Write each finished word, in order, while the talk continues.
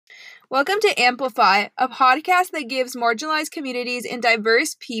Welcome to Amplify, a podcast that gives marginalized communities and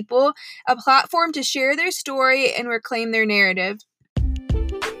diverse people a platform to share their story and reclaim their narrative.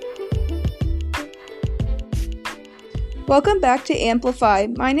 Welcome back to Amplify.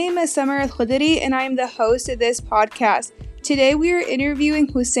 My name is Summer Al-Khudri and I am the host of this podcast. Today we are interviewing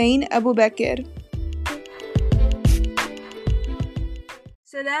Hussein Abu Bakr.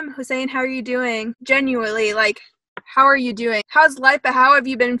 So then, Hussein, how are you doing? Genuinely, how are you doing? How's life, but how have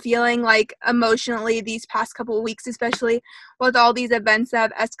you been feeling, emotionally these past couple of weeks, especially with all these events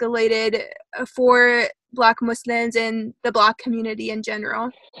that have escalated for Black Muslims and the Black community in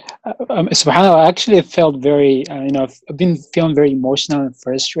general? SubhanAllah, I actually felt very, I've been feeling very emotional and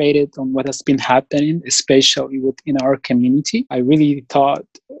frustrated on what has been happening, especially within our community. I really thought,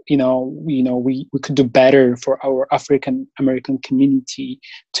 we could do better for our African American community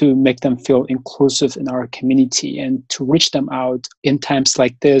to make them feel inclusive in our community and to reach them out in times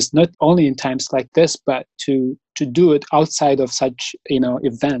like this, not only in times like this, but to do it outside of such,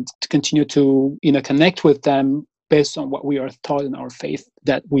 event, to continue to, connect with them based on what we are taught in our faith,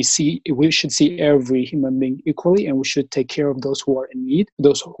 that we should see every human being equally, and we should take care of those who are in need,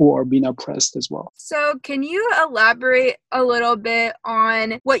 those who are being oppressed as well. So can you elaborate a little bit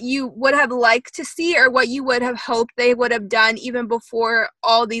on what you would have liked to see or what you would have hoped they would have done even before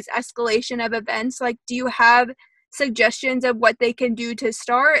all these escalation of events? Do you have suggestions of what they can do to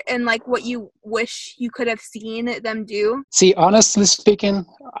start and what you wish you could have seen them do? See, honestly speaking,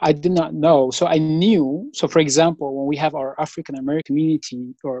 I did not know. So I knew. So for example, when we have our African American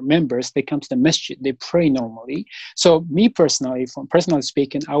community or members, they come to the masjid, they pray normally. So me personally, personally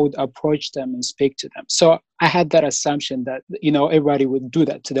speaking, I would approach them and speak to them. So I had that assumption that, everybody would do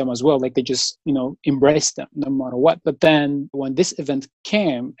that to them as well. They just, embrace them no matter what. But then when this event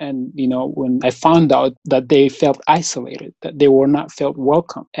came and, when I found out that they felt isolated, that they were not felt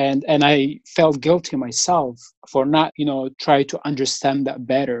welcome. And I felt guilty myself for not, trying to understand that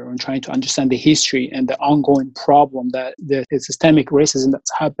better and trying to understand the history and the ongoing problem that the systemic racism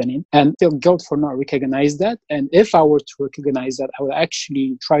that's happening, and feel guilt for not recognize that. And if I were to recognize that, I would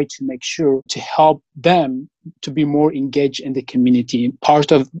actually try to make sure to help them to be more engaged in the community,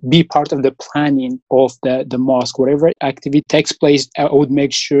 be part of the planning of the mosque. Whatever activity takes place, I would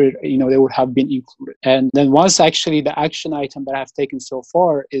make sure, they would have been included. And then once actually the action item that I've taken so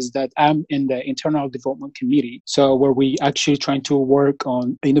far is that I'm in the internal development committee. So where we actually trying to work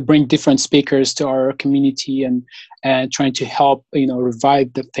on, bring different speakers to our community and trying to help,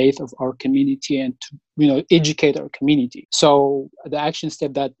 revive the faith of our community and to, educate our community. So the action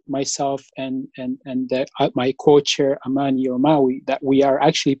step that myself and my co-chair Amani Omawi, that we are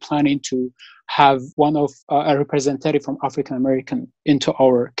actually planning to have one of a representative from African American into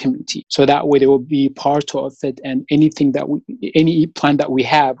our community. So that way they will be part of it, and any plan that we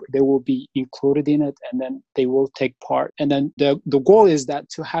have, they will be included in it, and then they will take part. And then the goal is that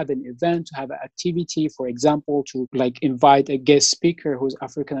to have an event, to have an activity, for example, to invite a guest speaker who's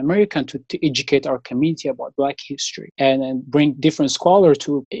African American to educate our community about Black history, and then bring different scholars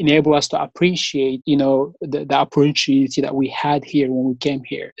to enable us to appreciate, the opportunity that we had here when we came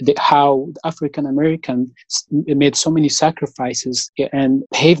here, how African Americans made so many sacrifices and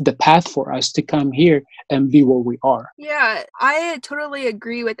paved the path for us to come here and be where we are. Yeah, I totally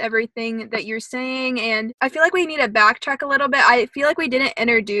agree with everything that you're saying, and I feel like we need to backtrack a little bit. I feel like we didn't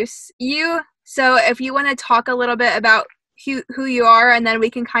introduce you, so if you want to talk a little bit about who you are, and then we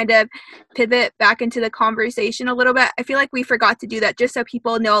can kind of pivot back into the conversation a little bit. I feel like we forgot to do that, just so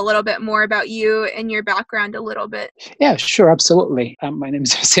people know a little bit more about you and your background a little bit. Yeah, sure, absolutely. My name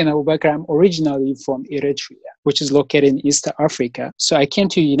is Hussein Abu Bakr. I'm originally from Eritrea, which is located in East Africa. So I came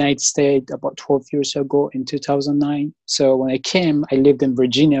to the United States about 12 years ago in 2009. So when I came, I lived in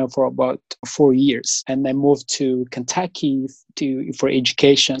Virginia for about 4 years, and I moved to Kentucky for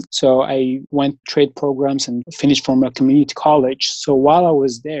education. So I went trade programs and finished from a community college. So while I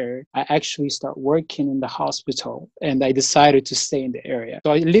was there, I actually started working in the hospital, and I decided to stay in the area.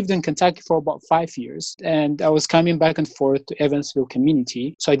 So I lived in Kentucky for about 5 years, and I was coming back and forth to Evansville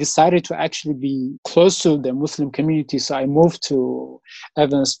community. So I decided to actually be close to the Muslim community. So I moved to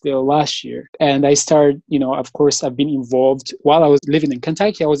Evansville last year, and I started, of course, I've been involved while I was living in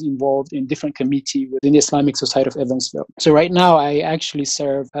Kentucky. I was involved in different committee within the Islamic Society of Evansville. So right now now I actually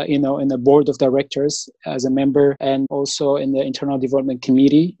serve, in the board of directors as a member, and also in the internal development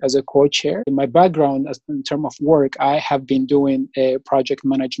committee as a co-chair. In my background, in terms of work, I have been doing a project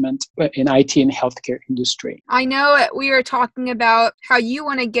management in IT and healthcare industry. I know we are talking about how you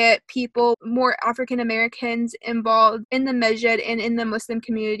want to get people, more African Americans, involved in the masjid and in the Muslim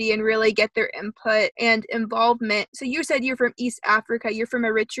community and really get their input and involvement. So you said you're from East Africa, you're from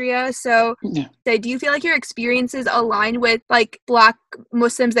Eritrea. So Yeah. do you feel like your experiences align with like Black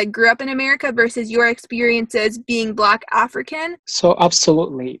Muslims that grew up in America versus your experiences being Black African? So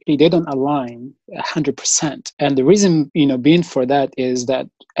absolutely, they don't align 100%. And the reason, being for that is that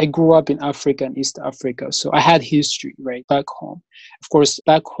I grew up in Africa and East Africa. So I had history, right, back home. Of course,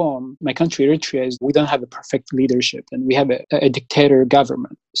 back home, my country, Eritrea, we don't have a perfect leadership and we have a dictator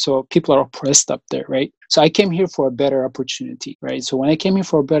government. So people are oppressed up there, right? So I came here for a better opportunity, right? So when I came here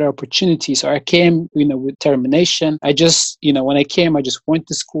for a better opportunity, so I came, with determination. I just, when I came, I just went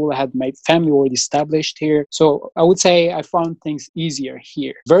to school. I had my family already established here. So I would say I found things easier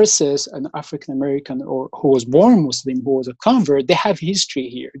here versus an African American or who was born Muslim, who was a convert. They have history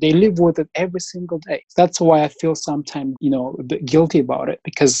here. They live with it every single day. That's why I feel sometimes, a bit guilty about it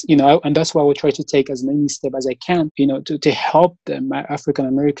because, and that's why I will try to take as many steps as I can, to help them, my African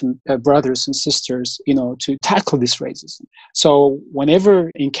American brothers and sisters, to tackle this racism. So whenever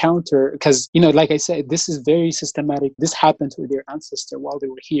encounter, because, like I said, this is very systematic. This happened to their ancestor while they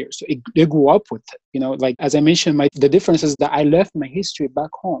were here. So they grew up with it. Like, as I mentioned, the difference is that I left my history back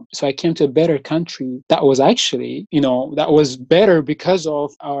home. So I came to a better country that was actually, that was better because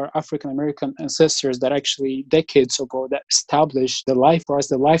of our African American ancestors that actually decades ago that established the life for us,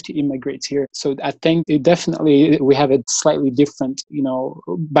 the life to immigrate here. So I think we have a slightly different,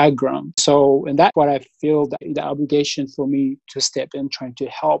 background. So, and that's what I feel that the obligation for me to step in, trying to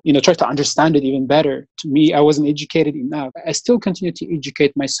help, try to understand it even better. To me, I wasn't educated enough. I still continue to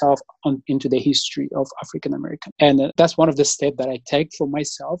educate myself into the history of African American. And that's one of the steps that I take for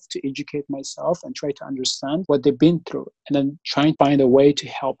myself to educate myself and try to understand what they've been through and then try and find a way to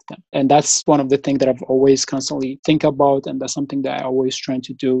help them. And that's one of the things that I've always constantly think about. And that's something that I always trying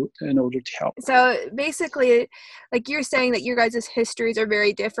to do in order to help. So basically, like you're saying that your guys' histories are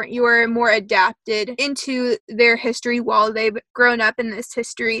very different. You are more adapted into their history while they've grown up in this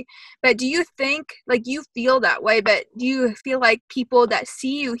history. But do you think, like, you feel that way, but do you feel like people that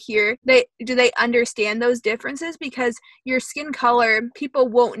see you here, do they understand those differences? Because your skin color, people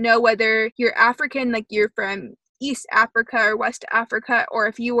won't know whether you're African, like you're from East Africa or West Africa, or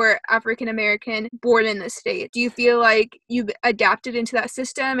if you were African American born in the States. Do you feel like you've adapted into that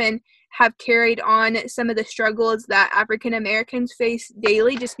system and have carried on some of the struggles that African Americans face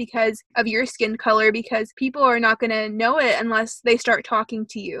daily just because of your skin color? Because people are not going to know it unless they start talking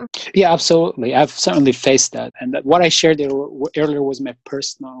to you. Yeah, absolutely. I've certainly faced that. And what I shared earlier was my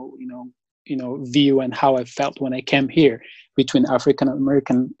personal, view and how I felt when I came here between African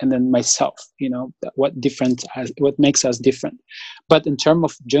American and then myself, what makes us different. But in terms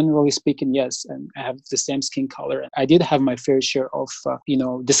of generally speaking, yes, and I have the same skin color. I did have my fair share of,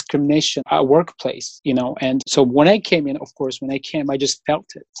 discrimination at workplace, and so when I came in, of course, I just felt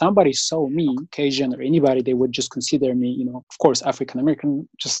it. Somebody saw me, Cajun or anybody, they would just consider me, of course, African American,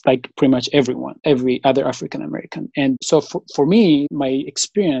 just like pretty much every other African American. And so for me, my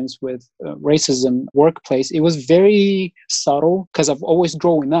experience with racism workplace, it was very subtle because I've always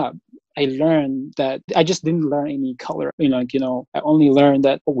grown up. I learned that I just didn't learn any color. I only learned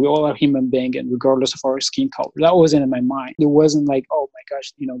that we all are human beings and regardless of our skin color. That wasn't in my mind. It wasn't like, oh my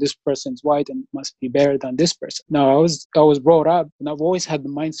gosh, this person's white and must be better than this person. No, I was brought up and I've always had the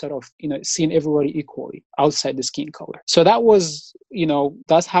mindset of, seeing everybody equally outside the skin color. So that was,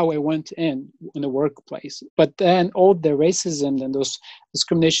 that's how I went in the workplace. But then all the racism and those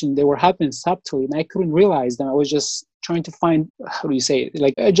discrimination, they were happening subtly and I couldn't realize them. I was just trying to find, how do you say it,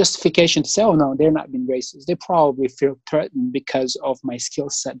 like a justification to say, oh no, they're not being racist. They probably feel threatened because of my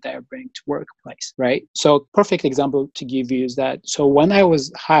skill set that I bring to workplace, right? So perfect example to give you is that, so when I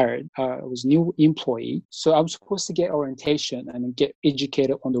was hired, I was new employee. So I was supposed to get orientation and get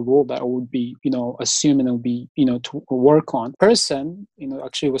educated on the role that I would be, assuming it would be, to work on. Person,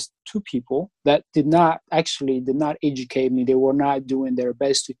 actually was two people that did not educate me. They were not doing their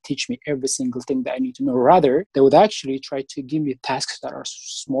best to teach me every single thing that I need to know. Rather, they would actually actually tried to give me tasks that are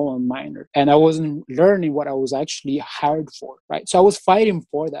small and minor. And I wasn't learning what I was actually hired for, right? So I was fighting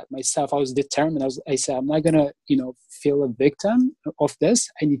for that myself. I was determined. I said, I'm not going to, feel a victim of this.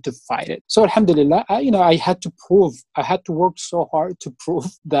 I need to fight it. So alhamdulillah, I had to work so hard to prove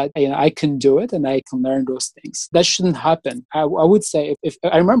that I can do it and I can learn those things. That shouldn't happen. I would say if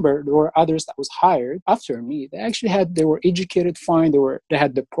I remember, there were others that was hired after me. They were educated fine. They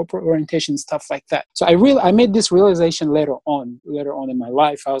had the proper orientation, stuff like that. So I made this realization later on in my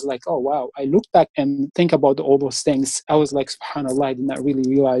life. I was like, oh wow. I look back and think about all those things. I was like, subhanallah, I did not really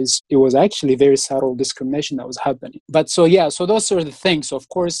realize it was actually very subtle discrimination that was happening. But so those are the things. Of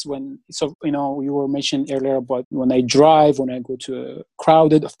course, you were mentioning earlier about when I drive, when I go to a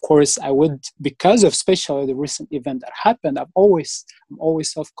crowded, of course I would, because of especially the recent event that happened, I'm always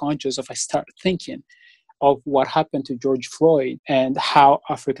self-conscious if I start thinking of what happened to George Floyd and how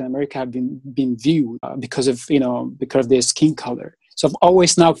African American have been viewed because of their skin color. So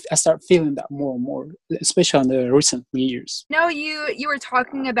I start feeling that more and more, especially in the recent years. No, you were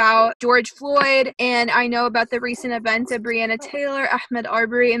talking about George Floyd, and I know about the recent events of Breonna Taylor, Ahmaud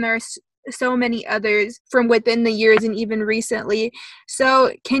Arbery, and there's so many others from within the years and even recently.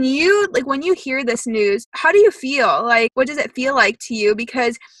 So can you, when you hear this news, how do you feel? What does it feel like to you?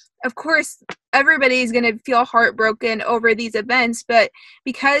 Because of course, everybody's going to feel heartbroken over these events, but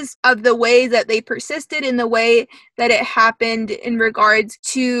because of the way that they persisted in the way that it happened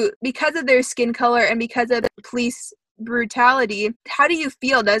because of their skin color and because of the police brutality, how do you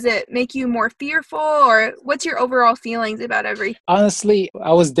feel? Does it make you more fearful, or what's your overall feelings about everything? Honestly,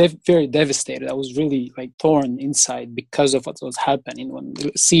 I was very devastated. I was really torn inside because of what was happening when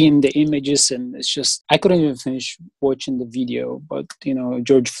seeing the images, and it's just, I couldn't even finish watching the video. But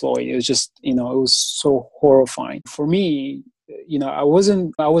George Floyd, it was just it was so horrifying for me. I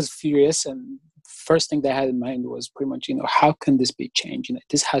was furious, and first thing that I had in mind was pretty much, how can this be changed?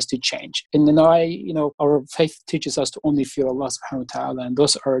 This has to change. And our faith teaches us to only fear Allah subhanahu wa ta'ala, and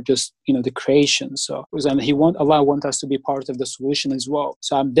those are just, the creation. So, and Allah wants us to be part of the solution as well.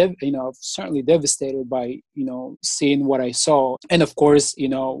 So I'm certainly devastated by, seeing what I saw. And of course,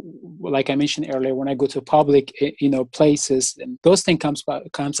 like I mentioned earlier, when I go to public, places, and those things comes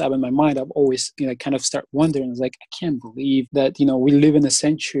up in my mind, I've always, kind of start wondering, I can't believe that, we live in a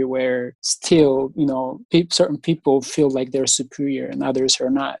century where still, certain people feel like they're superior and others are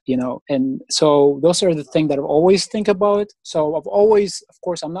not, and so those are the things that I always think about. So of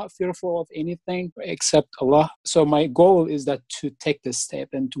course, I'm not fearful of anything except Allah. So my goal is that to take this step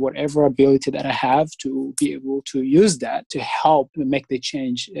and to whatever ability that I have to be able to use that to help make the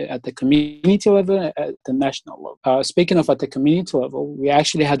change at the community level, at the national level. Speaking of at the community level, we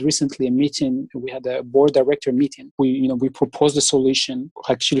actually had recently a meeting. We had a board director meeting. We proposed a solution.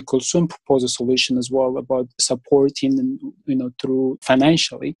 Actually, Kulsum proposed a solution as well about supporting and through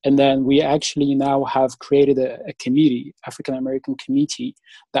financially. And then we actually now have created a committee, African American committee,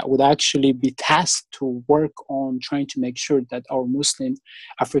 that would actually be tasked to work on trying to make sure that our Muslim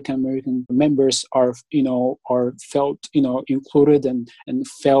African American members are felt included and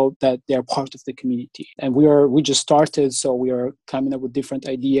felt that they are part of the community. And we just started, so we are coming up with different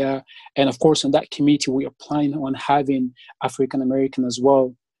idea. And of course, in that committee, we are planning on having African American as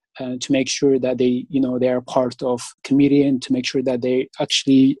well, to make sure that they are part of committee, and to make sure that they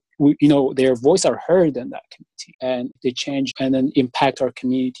actually their voice are heard in that community, and they change and then impact our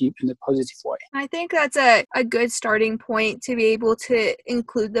community in a positive way. I think that's a good starting point to be able to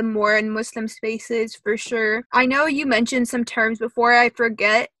include them more in Muslim spaces, for sure. I know you mentioned some terms before. I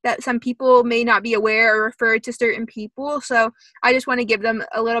forget that some people may not be aware or refer to certain people, so I just want to give them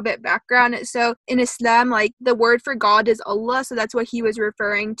a little bit background. So in Islam, the word for God is Allah, so that's what he was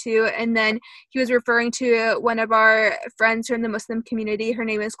referring to. And then he was referring to one of our friends from the Muslim community. Her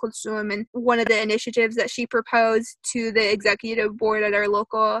name is Kulsum, and one of the initiatives that she proposed to the executive board at our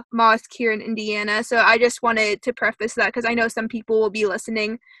local mosque here in Indiana. So I just wanted to preface that because I know some people will be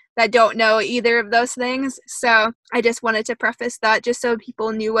listening that don't know either of those things. So I just wanted to preface that just so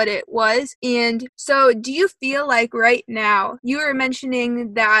people knew what it was. And so do you feel like right now, you were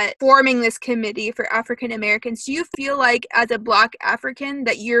mentioning that forming this committee for African Americans, do you feel like as a Black African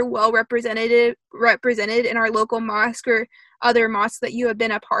that you're well represented in our local mosque or other mosques that you have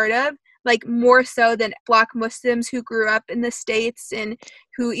been a part of? More so than Black Muslims who grew up in the States and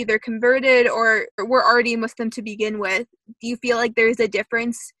who either converted or were already Muslim to begin with? Do you feel like there's a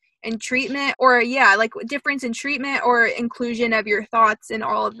difference in treatment, or yeah, like difference in treatment or inclusion of your thoughts and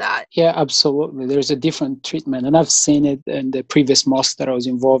all of that? Yeah, absolutely. There's a different treatment, and I've seen it in the previous mosque that I was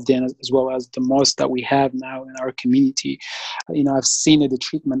involved in, as well as the mosque that we have now in our community. I've seen it, the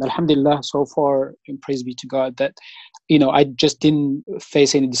treatment. Alhamdulillah, so far, and praise be to God, that I just didn't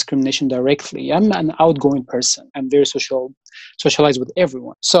face any discrimination directly. I'm an outgoing person. I'm very socialized with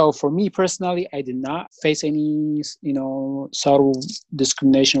everyone. So for me personally, I did not face any, subtle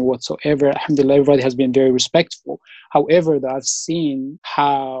discrimination whatsoever. Alhamdulillah, everybody has been very respectful. However, that I've seen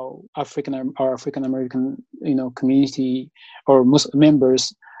how African American, community or Muslim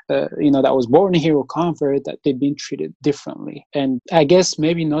members, that was born here or convert, that they've been treated differently. And I guess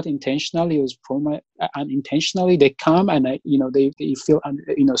maybe not intentionally, it was unintentionally. They come and they feel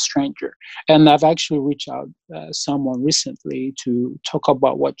stranger. And I've actually reached out someone recently to talk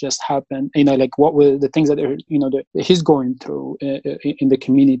about what just happened. Like what were the things that that he's going through in the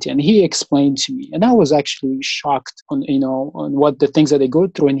community, and he explained to me, and I was actually shocked on what the things that they go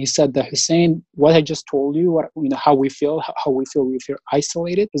through. And he said that, Hussein, what I just told you, how we feel we feel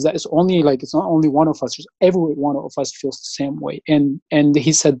isolated, is that it's not only one of us, every one of us feels the same way. And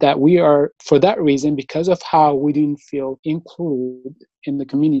he said that we are, for that reason, because of how we didn't feel included in the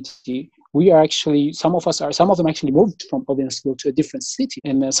community, we are actually, some of them actually moved from Obensville to a different city,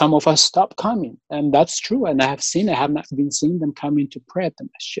 and some of us stopped coming. And that's true. And I have not been seeing them coming to pray at the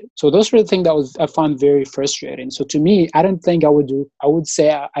masjid. So those were the things that I found very frustrating. So to me, I don't think I would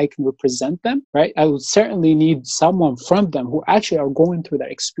say I can represent them, right? I would certainly need someone from them who actually are going through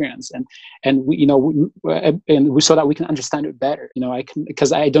that experience, and we, so that we can understand it better.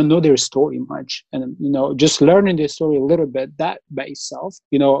 Because I don't know their story much, and just learning their story a little bit, that by itself,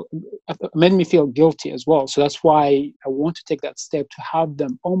 made me feel guilty as well. So that's why I want to take that step to have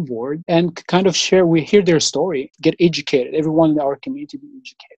them on board and kind of hear their story, get educated, everyone in our community be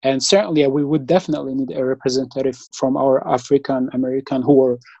educated. And certainly we would definitely need a representative from our African American who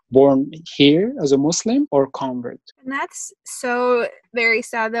were born here as a Muslim or convert. And that's so very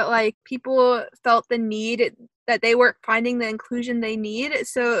sad that people felt the need, that they weren't finding the inclusion they need,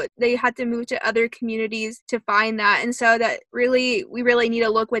 so they had to move to other communities to find that. And so that we really need to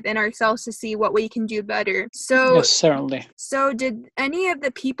look within ourselves to see what we can do better. So yes, certainly. So did any of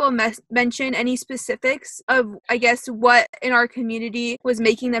the people mention any specifics of, I guess, what in our community was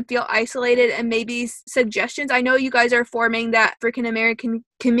making them feel isolated, and maybe suggestions? I know you guys are forming that African American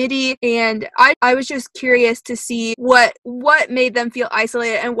committee, and I was just curious to see what made them feel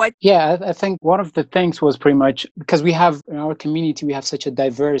isolated and what. Yeah, I think one of the things was pretty much because we have in our community, we have such a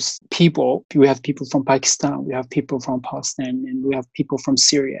diverse people. We have people from Pakistan, we have people from Palestine, and we have people from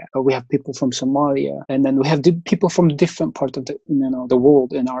Syria, we have people from Somalia, and then we have people from different parts of the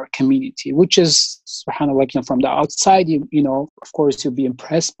world in our community, which is, subhanAllah, from the outside, of course, you'll be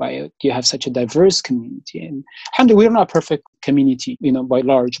impressed by it. You have such a diverse community, and alhamdulillah, we're not perfect community, by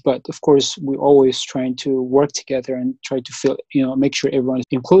large, but of course, we're always trying to work together and try to feel, make sure everyone is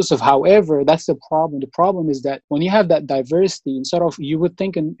inclusive. However, that's the problem. The problem is that when you have that diversity, instead of, you would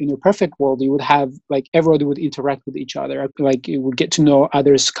think in your perfect world, you would have everybody would interact with each other, you would get to know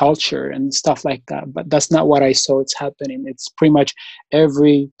others' culture and stuff like that. But that's not what I saw it's happening. It's pretty much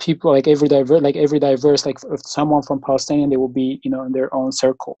every people, every diverse, if someone from Palestinian, they will be, in their own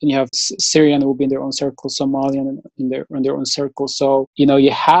circle. And you have Syrian, they will be in their own circle, Somalian in their own circle. So,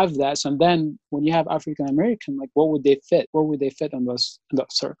 you have that. So then when you have African American, what would they fit? Where would they fit in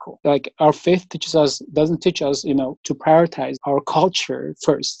that circle? Our faith doesn't teach us, to prioritize our culture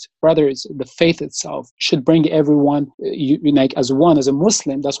first. Rather, it's the faith itself should bring everyone, as one, as a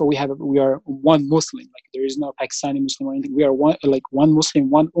Muslim. That's what we have. We are one Muslim. There is no Pakistani Muslim or anything. We are one Muslim,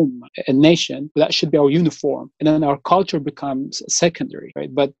 one ummah, a nation. That should be our uniform. And then our culture becomes secondary,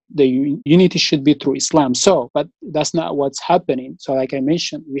 right? But the unity should be through Islam. But that's not what's happening. So like I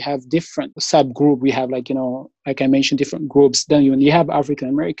mentioned, we have different subgroup. We have like I mentioned, different groups. Then when you have African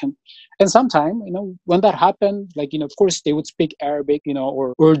American, and sometimes, when that happened, of course they would speak Arabic,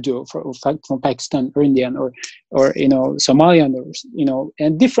 or Urdu from Pakistan or Indian or Somalian, or,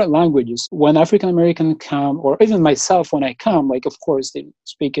 and different languages. When African American come, or even myself, when I come, of course they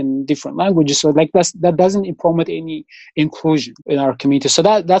speak in different languages. So that doesn't promote any inclusion in our community. So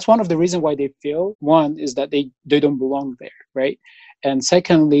that's one of the reasons why they feel, one is that they don't belong there, right? And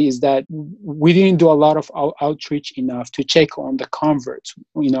secondly is that we didn't do a lot of outreach enough to check on the converts,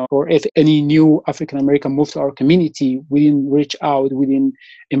 or if any new African American moved to our community, we didn't reach out, we didn't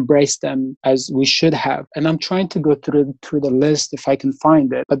embrace them as we should have. And I'm trying to go through the list if I can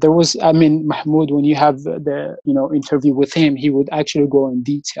find it. But there was, Mahmoud, when you have the interview with him, he would actually go in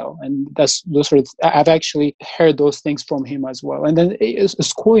detail, and I've actually heard those things from him as well. And then a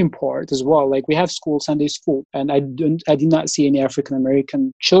schooling part as well. Like we have Sunday school, and I did not see any African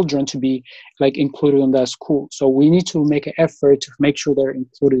American children to be like included in that school. So we need to make an effort to make sure they're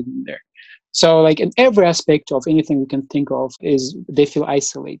included in there. So like in every aspect of anything we can think of is they feel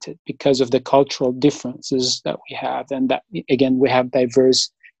isolated because of the cultural differences that we have, and that again we have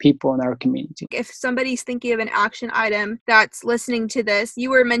diverse people in our community. If somebody's thinking of an action item that's listening to this,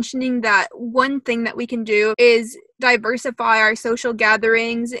 you were mentioning that one thing that we can do is diversify our social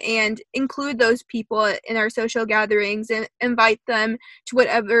gatherings and include those people in our social gatherings and invite them to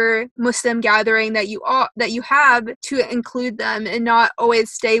whatever Muslim gathering that you have, to include them and not always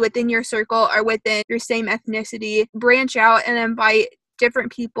stay within your circle or within your same ethnicity. Branch out and invite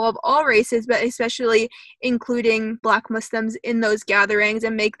different people of all races, but especially including Black Muslims in those gatherings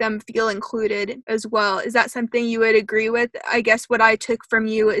and make them feel included as well. Is that something you would agree with? I guess what I took from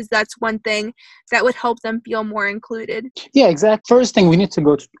you is that's one thing that would help them feel more included. Yeah, exactly. First thing we need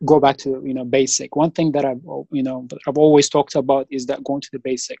to go back to basic. One thing that I've always talked about is that going to the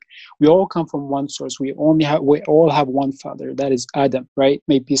basic. We all come from one source. We all have one father, that is Adam, right?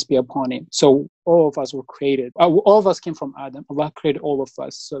 May peace be upon him. So all of us were created. All of us came from Adam. Allah created all of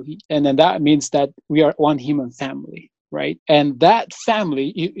us. So and then that means that we are one human family, right? And that family,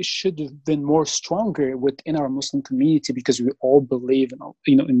 it should have been more stronger within our Muslim community, because we all believe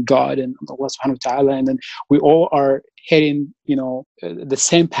in God and Allah subhanahu wa ta'ala, and then we all are heading the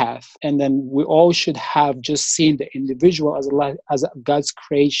same path, and then we all should have just seen the individual as God's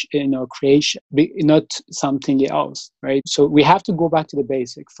creation, not something else, right? So we have to go back to the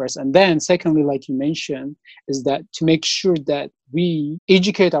basic first, and then secondly, like you mentioned, is that to make sure that we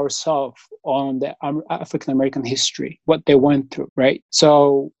educate ourselves on the African American history, what they went through, right?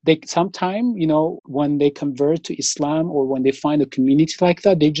 So they sometime, when they convert to Islam or when they find a community like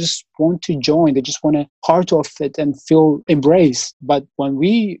that, they just want to join, they just want a part of it and feel embraced. But when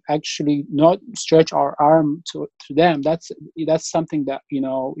we actually not stretch our arm to them, that's something that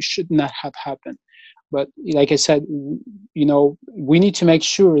should not have happened. But like I said, we need to make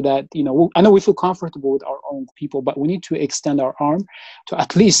sure that, I know we feel comfortable with our own people, but we need to extend our arm to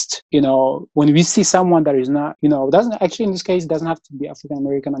at least, when we see someone that is not, doesn't actually, in this case, doesn't have to be African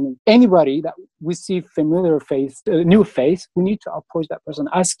American. I mean, anybody that we see familiar face, new face, we need to approach that person,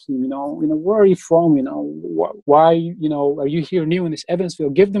 ask him, where are you from? Why, are you here new in this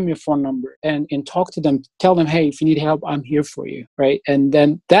Evansville? Give them your phone number and talk to them. Tell them, hey, if you need help, I'm here for you, right? And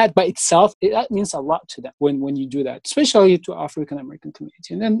then that by itself, that means a lot to them when you do that, especially to African American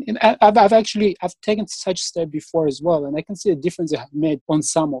community. And then I've taken such step before as well, and I can see the difference I have made on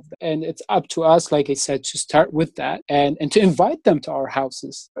some of them. And it's up to us, like I said, to start with that and to invite them to our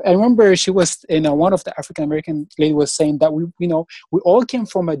houses. I remember she was, one of the African American lady was saying that we all came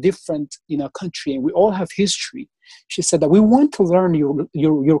from a different country, and we all have history. She said that we want to learn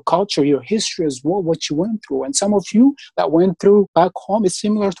your culture, your history as well, what you went through. And some of you that went through back home is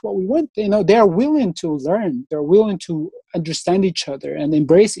similar to what we went. They are willing to learn. They're willing to understand each other and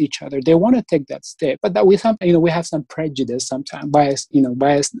embrace each other. They want to take that step. But that we have some prejudice, sometimes bias.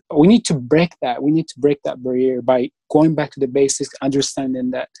 We need to break that. We need to break that barrier by going back to the basics,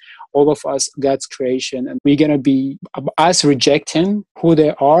 understanding that all of us God's creation, and we're going to be us rejecting who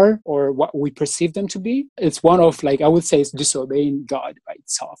they are or what we perceive them to be. It's one of, I would say, it's disobeying God by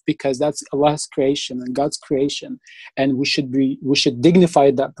itself, because that's Allah's creation and God's creation, and we should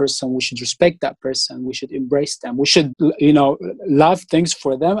dignify that person, we should respect that person, we should embrace them, we should love things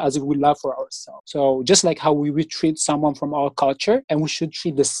for them as we love for ourselves. So just like how we would treat someone from our culture, and we should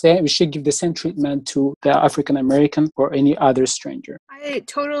give the same treatment to the African American or any other stranger. I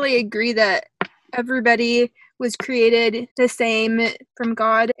totally agree that everybody was created the same from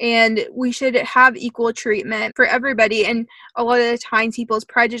God, and we should have equal treatment for everybody. And a lot of the times people's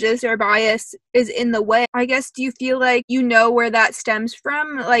prejudice or bias is in the way. I guess, do you feel like where that stems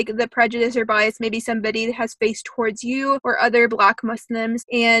from? Like the prejudice or bias maybe somebody has faced towards you or other Black Muslims,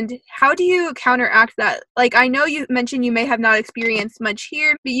 and how do you counteract that? Like, I know you mentioned you may have not experienced much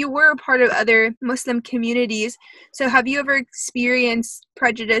here, but you were a part of other Muslim communities. So have you ever experienced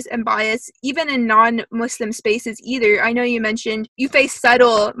prejudice and bias even in non-Muslim spaces either? I know you mentioned you face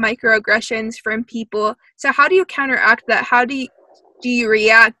subtle microaggressions from people. So how do you counteract that? How do you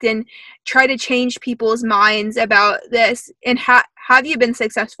react and try to change people's minds about this? And how have you been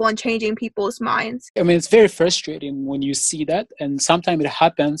successful in changing people's minds? I mean, it's very frustrating when you see that, and sometimes it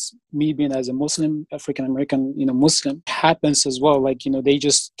happens. Me being as a Muslim, African American, Muslim, happens as well. Like, they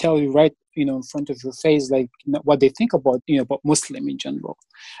just tell you right, in front of your face, like, what they think about, about Muslim in general,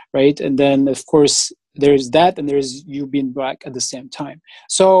 right? And then, of course, there's that, and there's you being black at the same time.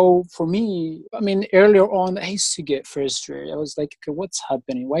 So for me, I mean, earlier on, I used to get frustrated. I was like, okay, what's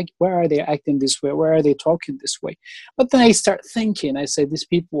happening? Why are they acting this way? Why are they talking this way? But then I start thinking, I said, these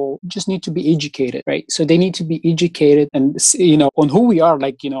people just need to be educated, right? So they need to be educated, and on who we are,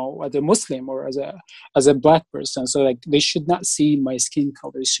 like, as a Muslim or as a black person. So like, they should not see my skin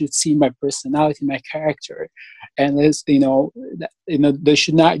color. They should see my personality, my character, and they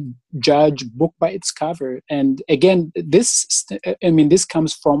should not judge book by its cover. And again, this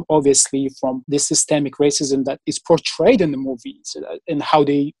comes from, obviously, from this systemic racism that is portrayed in the movies, and how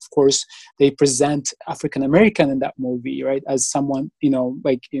they, of course, they present African American in that movie, right, as someone,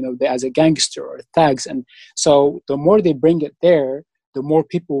 as a gangster or thugs. And so the more they bring it there, the more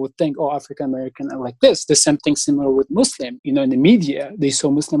people would think, oh, African American are like this. There's something similar with Muslim. In the media, they saw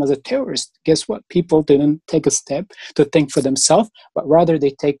Muslim as a terrorist. Guess what? People didn't take a step to think for themselves, but rather they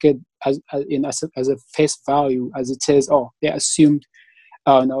take it as a face value, as it says, oh, they assumed,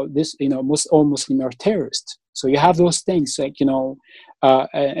 all Muslim are terrorists. So you have those things, like, and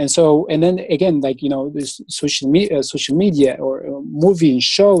then again, like, this social media or movie and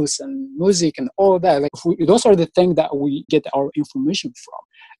shows and music and all that, like, those are the things that we get our information from.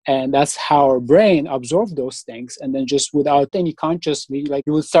 And that's how our brain absorbs those things. And then just without any consciously, like,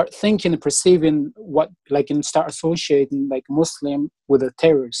 you will start thinking and perceiving and start associating like Muslim with a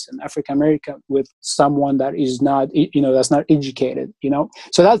terrorist and African American with someone that is not, that's not educated,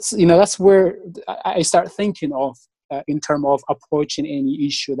 So that's where I start thinking of, in terms of approaching any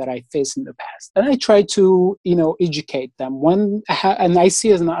issue that I faced in the past. And I try to, educate them. And I see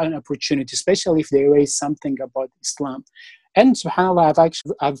it as an opportunity, especially if they raise something about Islam. And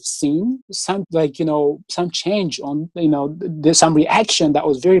subhanAllah, I've seen some, like, some change on, there's some reaction that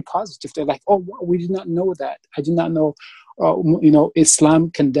was very positive. They're like, oh, wow, we did not know that. I did not know,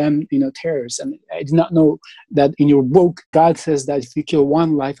 Islam condemned, terrorists. And I did not know that in your book, God says that if you kill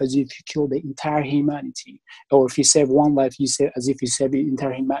one life, as if you kill the entire humanity. Or if you save one life, you say as if you save the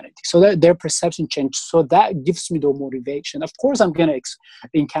entire humanity. So that their perception changed. So that gives me the motivation. Of course, I'm going to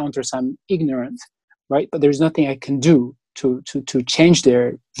encounter some ignorance, right? But there's nothing I can do to change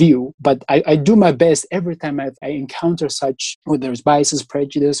their view. But I do my best every time I encounter such, whether there's biases,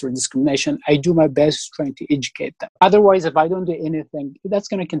 prejudice, or discrimination. I do my best trying to educate them. Otherwise, if I don't do anything, that's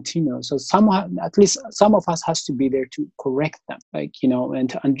going to continue. So at least some of us has to be there to correct them, like,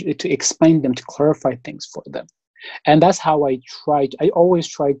 and to explain them, to clarify things for them. And that's how I always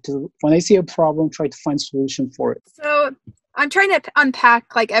try to, when I see a problem, try to find solution for it. So I'm trying to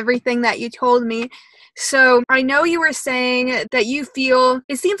unpack like everything that you told me. So I know you were saying that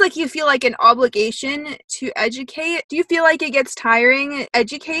it seems like you feel like an obligation to educate. Do you feel like it gets tiring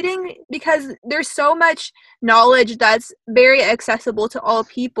educating? Because there's so much knowledge that's very accessible to all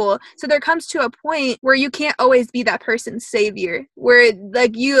people. So there comes to a point where you can't always be that person's savior, where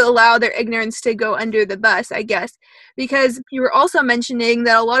like you allow their ignorance to go under the bus, I guess. Because you were also mentioning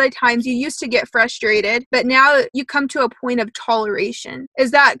that a lot of times you used to get frustrated, but now you come to a point of toleration.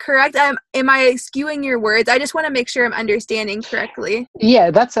 Is that correct? Am I skewing your words? I just want to make sure I'm understanding correctly.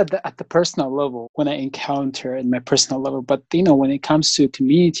 Yeah, that's at the personal level, when I encounter in my personal level. But when it comes to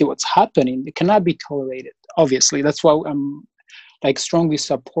community, what's happening, it cannot be tolerated. Obviously, that's why I'm like strongly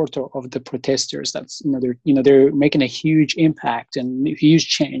supporter of the protesters. That's they're making a huge impact and a huge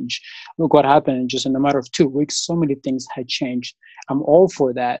change. Look what happened just in a matter of 2 weeks. So many things had changed. I'm all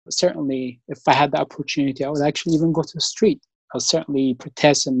for that. Certainly, if I had the opportunity, I would actually even go to the street. I'll certainly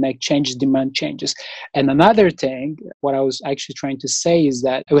protest and make changes, demand changes. And another thing, what I was actually trying to say is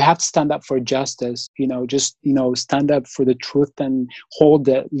that we have to stand up for justice, stand up for the truth and hold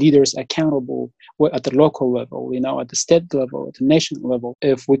the leaders accountable at the local level, at the state level, at the national level.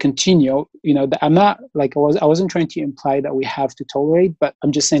 If we continue, I'm not like, I wasn't trying to imply that we have to tolerate, but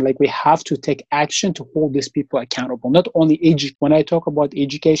I'm just saying like we have to take action to hold these people accountable. Not only when I talk about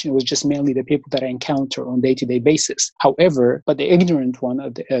education, it was just mainly the people that I encounter on a day-to-day basis. However, but the ignorant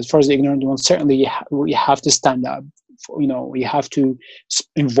one, as far as the ignorant one, certainly we have to stand up. We have to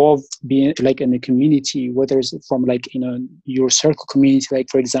involve being like in the community, whether it's from like, your circle community, like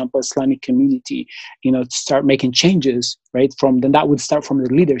for example, Islamic community, to start making changes, right? Then that would start from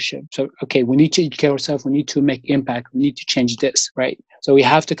the leadership. So, okay, we need to educate ourselves. We need to make impact. We need to change this, right? So we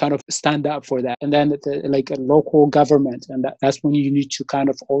have to kind of stand up for that. And then like a local government, and that's when you need to kind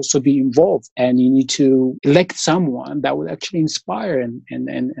of also be involved, and you need to elect someone that would actually inspire and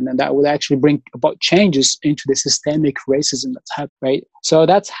that would actually bring about changes into the systemic racism that's happening, right? So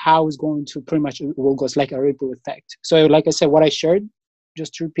that's how it's going to pretty much, it will go like a ripple effect. So like I said, what I shared,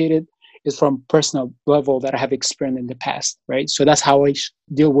 just to repeat it, is from personal level that I have experienced in the past, right? So that's how I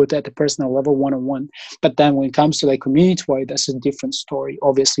deal with it at the personal level, one-on-one. But then when it comes to like community-wide, that's a different story.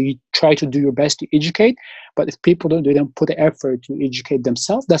 Obviously, you try to do your best to educate, but if people don't put the effort to educate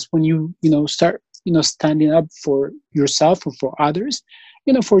themselves, that's when you start standing up for yourself or for others,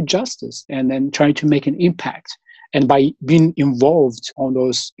 for justice, and then trying to make an impact. And by being involved on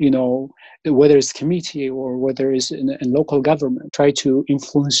those, whether it's committee or whether it's in local government, try to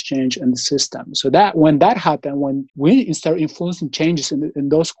influence change in the system. So that when that happens, when we start influencing changes in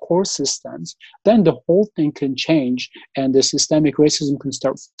those core systems, then the whole thing can change and the systemic racism can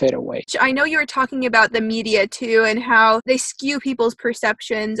start fade away. I know you were talking about the media too, and how they skew people's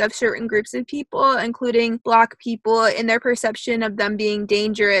perceptions of certain groups of people, including Black people, in their perception of them being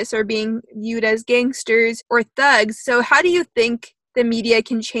dangerous or being viewed as gangsters or thugs. So how do you think the media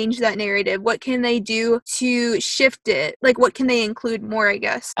can change that narrative? What can they do to shift it? Like, what can they include more, I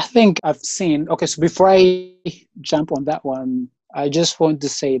guess? I think I've seen, okay, so before I jump on that one, I just want to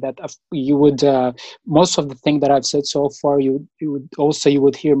say that you would, most of the thing that I've said so far, you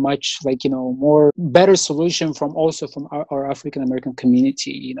would hear much like, more better solution from our African American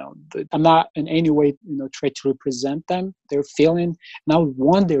community. I'm not in any way, try to represent them, their feeling, and I would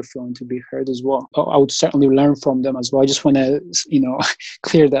want their feeling to be heard as well. I would certainly learn from them as well. I just want to,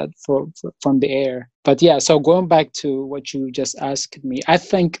 clear that from the air. But yeah, so going back to what you just asked me, I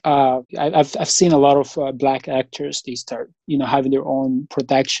think I've seen a lot of Black actors. They start, having their own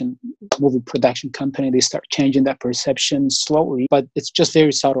movie production company. They start changing that perception slowly, but it's just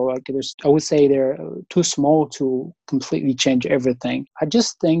very subtle. Like I would say they're too small to completely change everything. I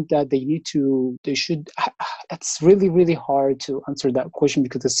just think that they should. It's really, really hard to answer that question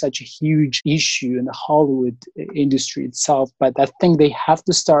because it's such a huge issue in the Hollywood industry itself. But I think they have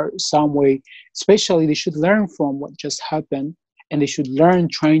to start some way. Especially, they should learn from what just happened, and they should learn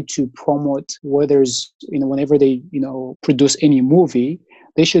trying to promote whenever they produce any movie,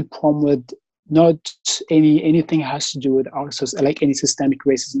 they should promote not anything has to do with also like any systemic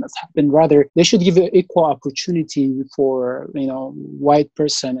racism that's happened. Rather, they should give an equal opportunity for white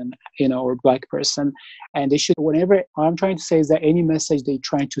person and or Black person, and they should, whenever I'm trying to say is that any message they're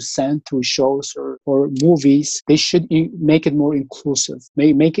trying to send through shows or movies, they should make it more inclusive,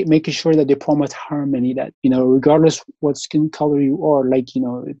 making sure that they promote harmony, that regardless what skin color you are, like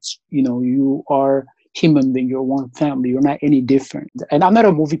it's you are human being, you're one family, you're not any different. And I'm not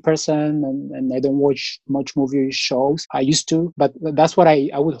a movie person, and I don't watch much movie shows. I used to, but that's what I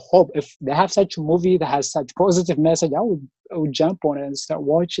would hope. If they have such a movie that has such positive message, I would jump on it and start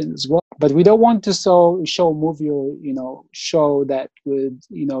watching as well. But we don't want to show a movie or show that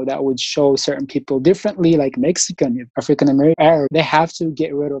would show certain people differently, like Mexican, African American, Arab. They have to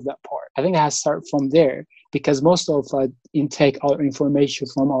get rid of that part. I think it has to start from there, because most of us intake our information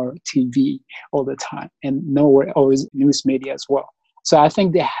from our TV all the time, and nowhere always news media as well. So I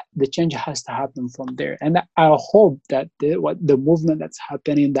think the change has to happen from there, and I hope that the movement that's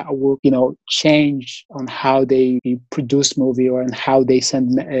happening, that will change on how they produce movie or on how they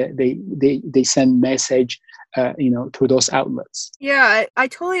send they send message through those outlets. Yeah, I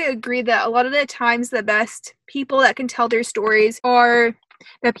totally agree that a lot of the times the best people that can tell their stories are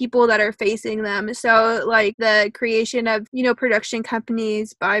the people that are facing them. So like the creation of, production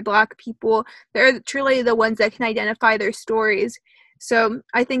companies by Black people, they're truly the ones that can identify their stories. So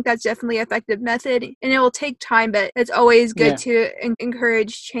I think that's definitely an effective method, and it will take time, but it's always good to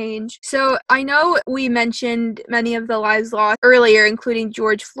encourage change. So I know we mentioned many of the lives lost earlier, including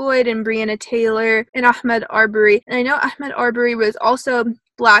George Floyd and Breonna Taylor and Ahmaud Arbery. And I know Ahmaud Arbery was also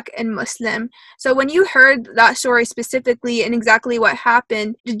Black and Muslim. So when you heard that story specifically and exactly what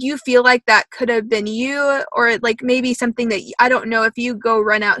happened, did you feel like that could have been you, or like maybe something that, I don't know if you go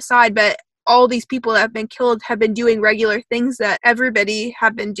run outside, but all these people that have been killed have been doing regular things that everybody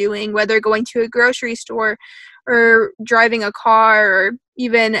have been doing, whether going to a grocery store or driving a car, or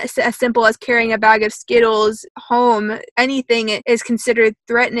even as simple as carrying a bag of Skittles home. Anything is considered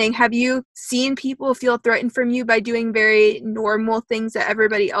threatening. Have you seen people feel threatened from you by doing very normal things that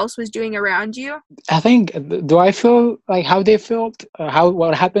everybody else was doing around you? I think, do I feel like how they felt,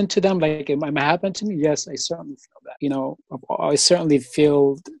 what happened to them, like it might happen to me? Yes, I certainly feel that. I certainly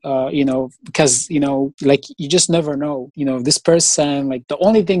feel, because like you just never know. This person, like the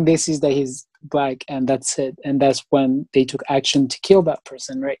only thing they see is that he's black, and that's it. And that's when they took action to kill that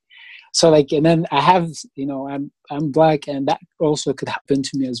person, right? So like, and then I have, I'm black, and that also could happen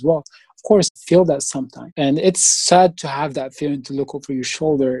to me as well. Of course, feel that sometimes, and it's sad to have that feeling to look over your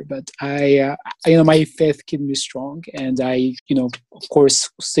shoulder. But my faith keeps me strong, and I, of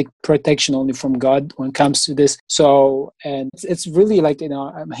course, seek protection only from God when it comes to this. So, and it's really like,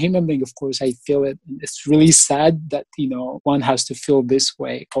 I'm a human being. Of course, I feel it. And it's really sad that one has to feel this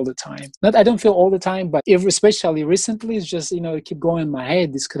way all the time. Not, I don't feel all the time, but especially recently, it's just it keep going in my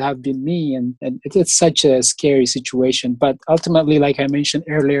head. This could have been me, and it's such a scary situation. But ultimately, like I mentioned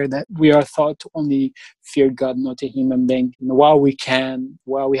earlier, that we are taught to only fear God, not a human being. While we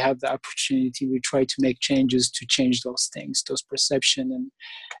have the opportunity, we try to make changes to change those things, those perception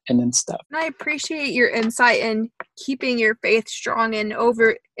and then stuff. And I appreciate your insight in keeping your faith strong in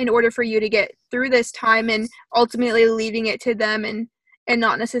order for you to get through this time, and ultimately leaving it to them and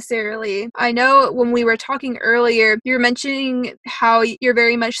not necessarily. I know when we were talking earlier, you were mentioning how you're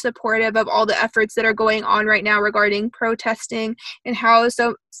very much supportive of all the efforts that are going on right now regarding protesting, and how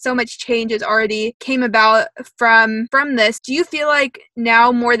so much change has already came about from this. Do you feel like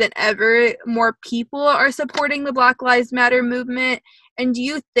now more than ever, more people are supporting the Black Lives Matter movement? And do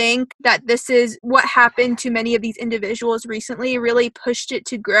you think that this is what happened to many of these individuals recently really pushed it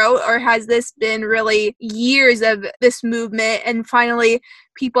to grow? Or has this been really years of this movement, and finally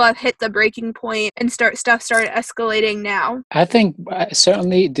people have hit the breaking point and stuff started escalating now? I think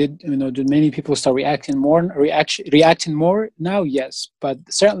certainly did many people start reacting more now? Yes, but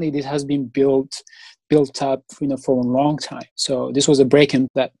certainly this has been built up for a long time. So this was a break-in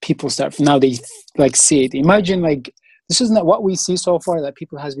that people start now, they like see it. Imagine, like, this is not what we see so far, that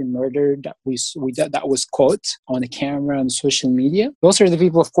people has been murdered, that was caught on the camera and social media. Those are the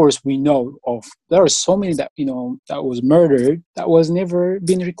people, of course, we know of. There are so many that that was murdered that was never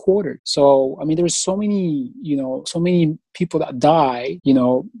been recorded. So I mean, there's so many people that die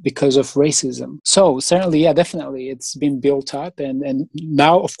because of racism. So certainly, yeah, definitely, it's been built up, and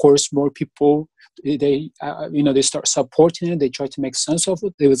now, of course, more people, they start supporting it. They try to make sense of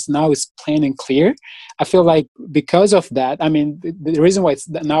it. Now it's plain and clear. I feel like because of that, I mean, the reason why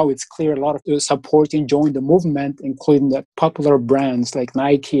now it's clear, a lot of supporting join the movement, including the popular brands like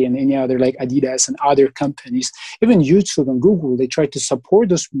Nike and any other, like Adidas and other companies, even YouTube and Google, they try to support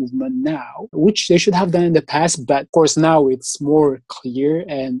this movement now, which they should have done in the past. But of course, now it's more clear,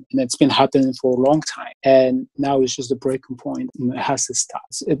 and it's been happening for a long time. And now it's just the breaking point. It has to stop.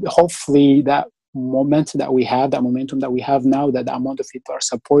 Hopefully that momentum that we have now, that the amount of people are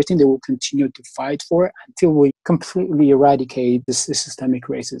supporting, they will continue to fight for it until we completely eradicate this systemic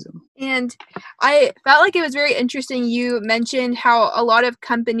racism. And I felt like it was very interesting. You mentioned how a lot of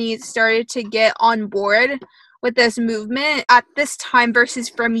companies started to get on board with this movement at this time versus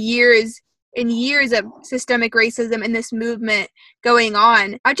from years and years of systemic racism in this movement going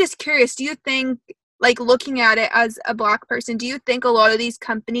on. I'm just curious, do you think, like, looking at it as a Black person, do you think a lot of these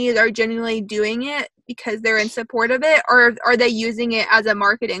companies are genuinely doing it because they're in support of it, or are they using it as a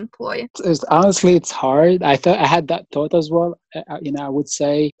marketing ploy? Honestly, it's hard. I had that thought as well. I would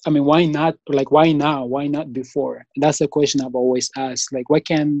say, I mean, why not? Like, why now? Why not before? And that's the question I've always asked. Like,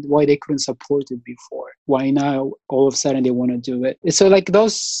 why they couldn't support it before? Why now all of a sudden they want to do it? So like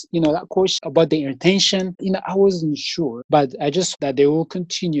those, that question about the intention, I wasn't sure, but I just that they will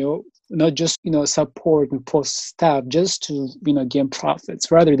continue, not just support and post stuff just to gain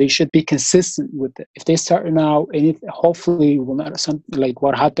profits. Rather, they should be consistent with it. If they start now, and hopefully will not, something like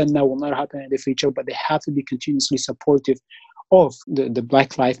what happened now will not happen in the future, but they have to be continuously supportive of the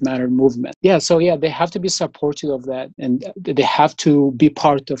Black Lives Matter movement. Yeah, so yeah, they have to be supportive of that, and they have to be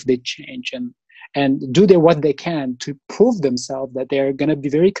part of the change and do what they can to prove themselves that they're going to be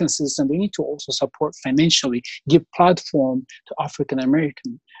very consistent. They need to also support financially, give platform to African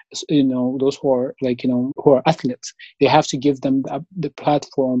American, those who are who are athletes. They have to give them the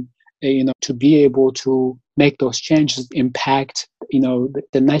platform, to be able to make those changes impact,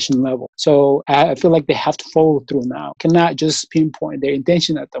 the national level. So I feel like they have to follow through now. Cannot just pinpoint their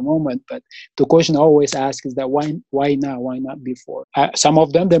intention at the moment, but the question I always ask is that why now? Why not before? Some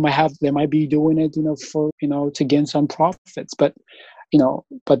of them, they might be doing it, for, to gain some profits, but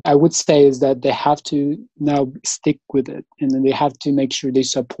I would say is that they have to now stick with it, and then they have to make sure they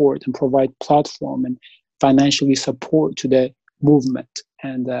support and provide platform and financially support to the movement.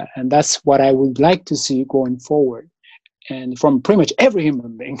 And that's what I would like to see going forward. and from pretty much every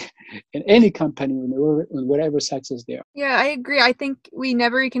human being in any company, in whatever sectors they are. Yeah, I agree. I think we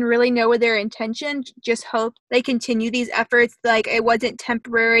never can really know their intention. Just hope they continue these efforts. Like, it wasn't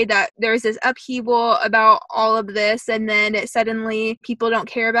temporary, that there's this upheaval about all of this, and then suddenly people don't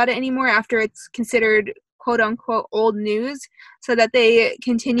care about it anymore after it's considered quote unquote old news, so that they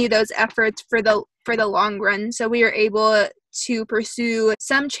continue those efforts for the long run, so we are able to pursue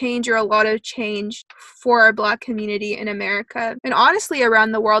some change or a lot of change for our Black community in America, and honestly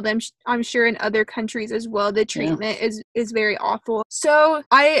around the world. I'm sure in other countries as well, the treatment is very awful. So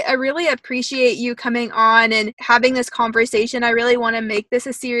I really appreciate you coming on and having this conversation. I really want to make this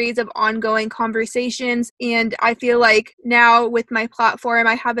a series of ongoing conversations, and I feel like now with my platform,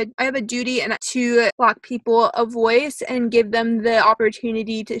 I have a duty and to Black people a voice and give them the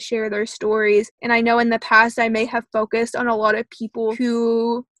opportunity to share their stories. And I know in the past I may have focused on a lot of people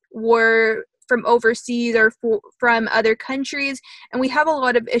who were from overseas or from other countries, and we have a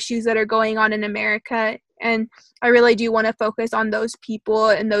lot of issues that are going on in America, and I really do want to focus on those people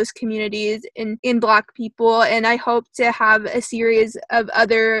and those communities in Black people. And I hope to have a series of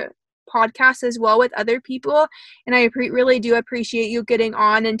other podcasts as well with other people, and I really do appreciate you getting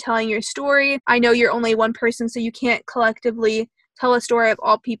on and telling your story. I know you're only one person, so you can't collectively tell a story of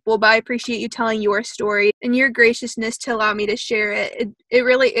all people, but I appreciate you telling your story and your graciousness to allow me to share it. It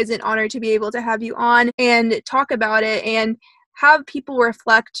really is an honor to be able to have you on and talk about it and have people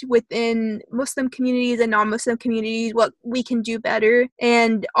reflect within Muslim communities and non-Muslim communities what we can do better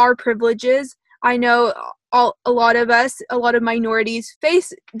and our privileges. I know a lot of minorities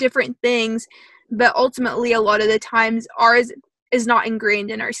face different things, but ultimately a lot of the times ours is not ingrained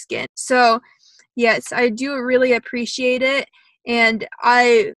in our skin. So yes, I do really appreciate it. And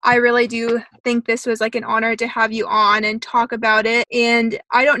I really do think this was like an honor to have you on and talk about it. And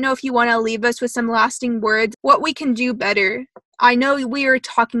I don't know if you want to leave us with some lasting words, what we can do better. I know we were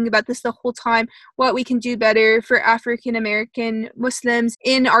talking about this the whole time, what we can do better for African American Muslims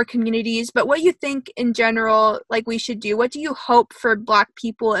in our communities, but what you think in general, like, we should do. What do you hope for Black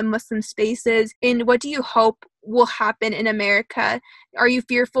people in Muslim spaces, and what do you hope will happen in America? Are you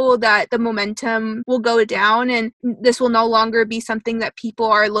fearful that the momentum will go down and this will no longer be something that people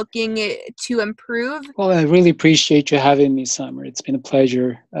are looking to improve? Well, I really appreciate you having me, Summer. It's been a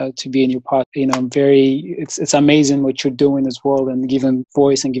pleasure to be in your pod. It's amazing what you're doing as well, and giving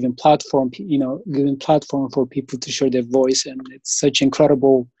voice and giving platform for people to share their voice. And it's such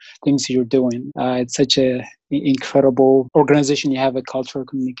incredible things you're doing. It's such a incredible organization you have at Cultural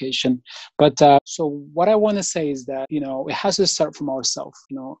Communication. But so what I want to say is that, it has to start from ourselves.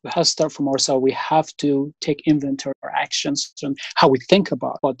 It has to start from ourselves. We have to take inventory of our actions and how we think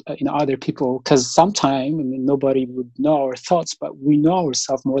about other people, because sometimes nobody would know our thoughts, but we know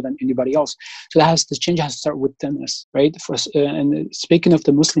ourselves more than anybody else. So the change has to start within us, right? And speaking of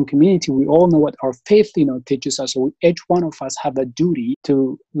the Muslim community, we all know what our faith teaches us. So each one of us have a duty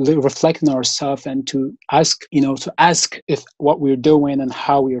to reflect on ourselves and to ask if what we're doing and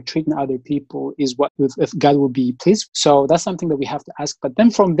how we are treating other people is what if God will be pleased. So that's something that we have to ask. But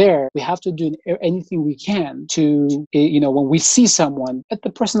then from there, we have to do anything we can to, when we see someone at the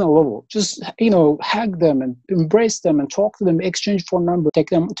personal level, just, hug them and embrace them and talk to them, exchange phone number, take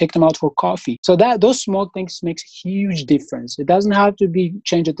them out for coffee. So those small things makes a huge difference. It doesn't have to be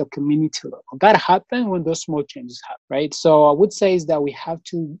changed at the community level. That happens when those small changes happen, right? So I would say is that we have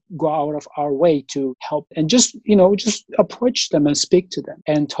to go out of our way to help and just approach them and speak to them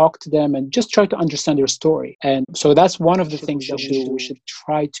and talk to them and just try to understand their story. And so that's one of the things that we should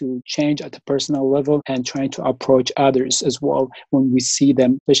try to change at the personal level, and trying to approach others as well when we see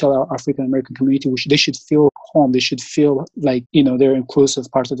them, especially our African American community. They should feel home. They should feel like, they're inclusive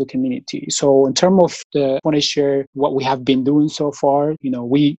part of the community. So in terms of I want to share what we have been doing so far.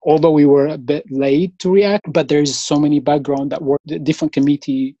 Although we were a bit late to react, but there's so many background that the different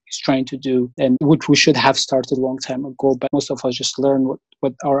committee is trying to do, and which we should have started a long time ago, but most of us just learn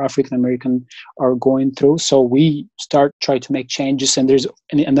what our African American are going through. So we try to make changes, and there's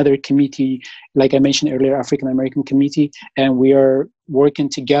another committee, like I mentioned earlier, African American committee, and we are working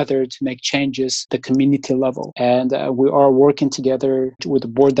together to make changes at the community level. And we are working together with the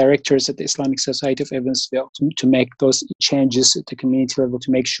board directors at the Islamic Society of Evansville to make those changes at the community level,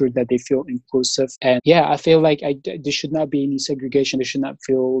 to make sure that they feel inclusive. And I feel like there should not be any segregation. They should not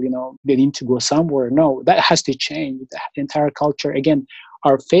feel, they need to go somewhere. No, that has to change. The entire culture, again,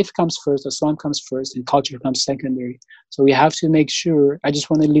 our faith comes first, Islam comes first, and culture comes secondary. So we have to make sure, I just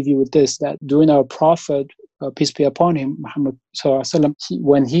want to leave you with this, that during our Prophet, peace be upon him, Muhammad Sallallahu Alaihi Wasallam,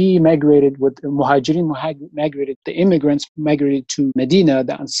 when he migrated with migrated, the immigrants migrated to Medina,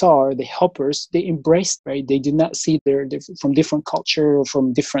 the Ansar, the helpers, they embraced, right? They did not see they're from different culture or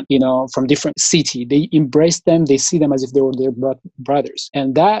from different, from different city. They embraced them. They see them as if they were their brothers.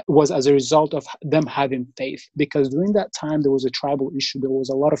 And that was as a result of them having faith, because during that time, there was a tribal issue. There was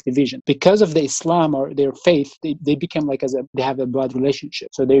a lot of division. Because of the Islam or their faith, they became like they have a blood relationship.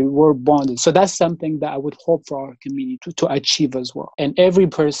 So they were bonded. So that's something that I would hope for our community to achieve as well. And every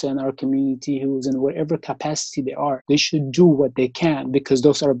person in our community who's in whatever capacity they are, they should do what they can, because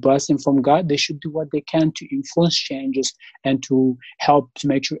those are blessings from God. They should do what they can to influence changes and to help to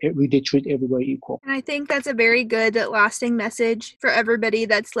make sure they treat everybody equal. And I think that's a very good lasting message for everybody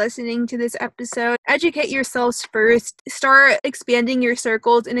that's listening to this episode. Educate yourselves first. Start expanding your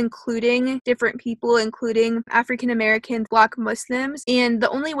circles and including different people, including African Americans, Black Muslims. And the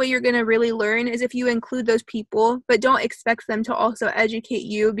only way you're going to really learn is if you include those people, but don't expect them to also educate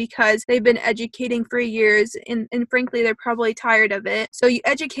you, because they've been educating for years and frankly, they're probably tired of it. So you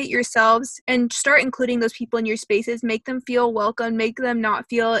educate yourselves and start including those people in your spaces. Make them feel welcome. Make them not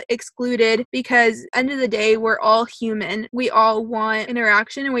feel excluded, because end of the day, we're all human. We all want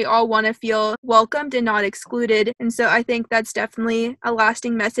interaction and we all want to feel welcomed and not excluded. And so I think that's definitely a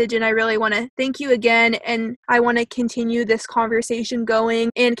lasting message. And I really want to thank you again. And I want to continue this conversation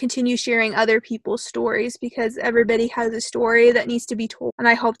going and continue sharing other people's stories, because everybody has a story that needs to be told. And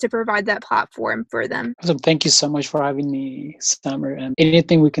I hope to provide that platform for them. Awesome. Thank you so much for having me, Summer. And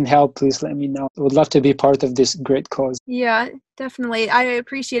anything we can help, please let me know. I would love to be part of this great cause. Yeah, definitely. I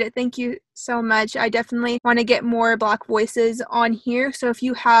appreciate it. Thank you so much. I definitely want to get more Black voices on here. So if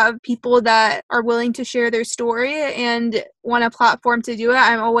you have people that are willing to share their story and want a platform to do it,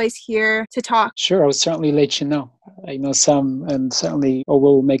 I'm always here to talk. Sure, I'll certainly let you know. I know some, and certainly I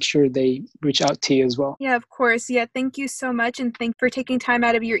will make sure they reach out to you as well. Yeah, of course. Yeah, thank you so much. And thank for taking time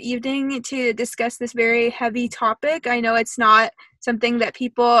out of your evening to discuss this very heavy topic. I know it's not something that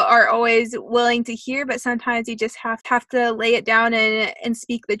people are always willing to hear, but sometimes you just have to lay it down and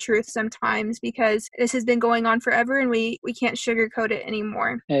speak the truth sometimes, because this has been going on forever and we can't sugarcoat it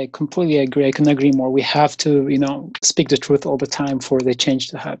anymore. I completely agree. I couldn't agree more. We have to, speak the truth all the time for the change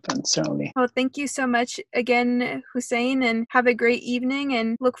to happen, certainly. Well, thank you so much again, Hussein, and have a great evening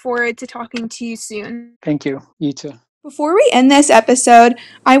and look forward to talking to you soon. Thank you. You too. Before we end this episode,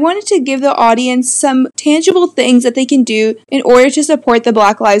 I wanted to give the audience some tangible things that they can do in order to support the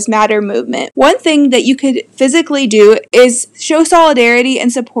Black Lives Matter movement. One thing that you could physically do is show solidarity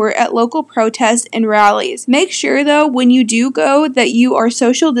and support at local protests and rallies. Make sure, though, when you do go, that you are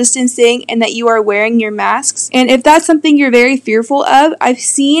social distancing and that you are wearing your masks. And if that's something you're very fearful of, I've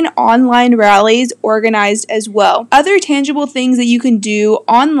seen online rallies organized as well. Other tangible things that you can do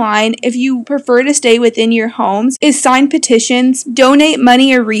online, if you prefer to stay within your homes, is sign petitions, donate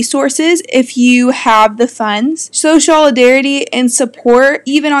money or resources if you have the funds, show solidarity and support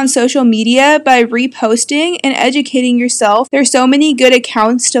even on social media by reposting and educating yourself. There's so many good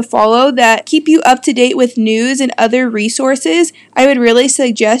accounts to follow that keep you up to date with news and other resources. I would really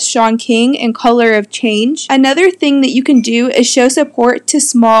suggest Shaun King and Color of Change. Another thing that you can do is show support to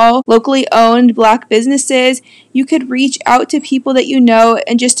small, locally owned Black businesses. You could reach out to people that you know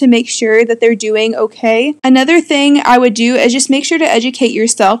and just to make sure that they're doing okay. Another thing I would do is just make sure to educate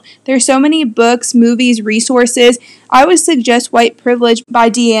yourself. There's so many books, movies, resources. I would suggest White Privilege by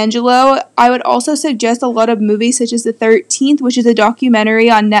D'Angelo. I would also suggest a lot of movies such as The 13th, which is a documentary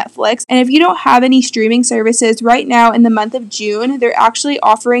on Netflix. And if you don't have any streaming services, right now in the month of June, they're actually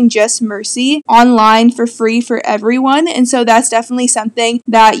offering Just Mercy online for free for everyone. And so that's definitely something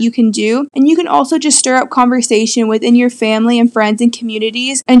that you can do. And you can also just stir up conversation within your family and friends and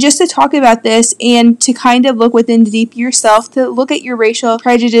communities. And just to talk about this and to kind of look within deep yourself, to look at your racial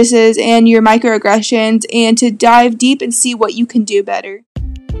prejudices and your microaggressions and to dive deep and see what you can do better.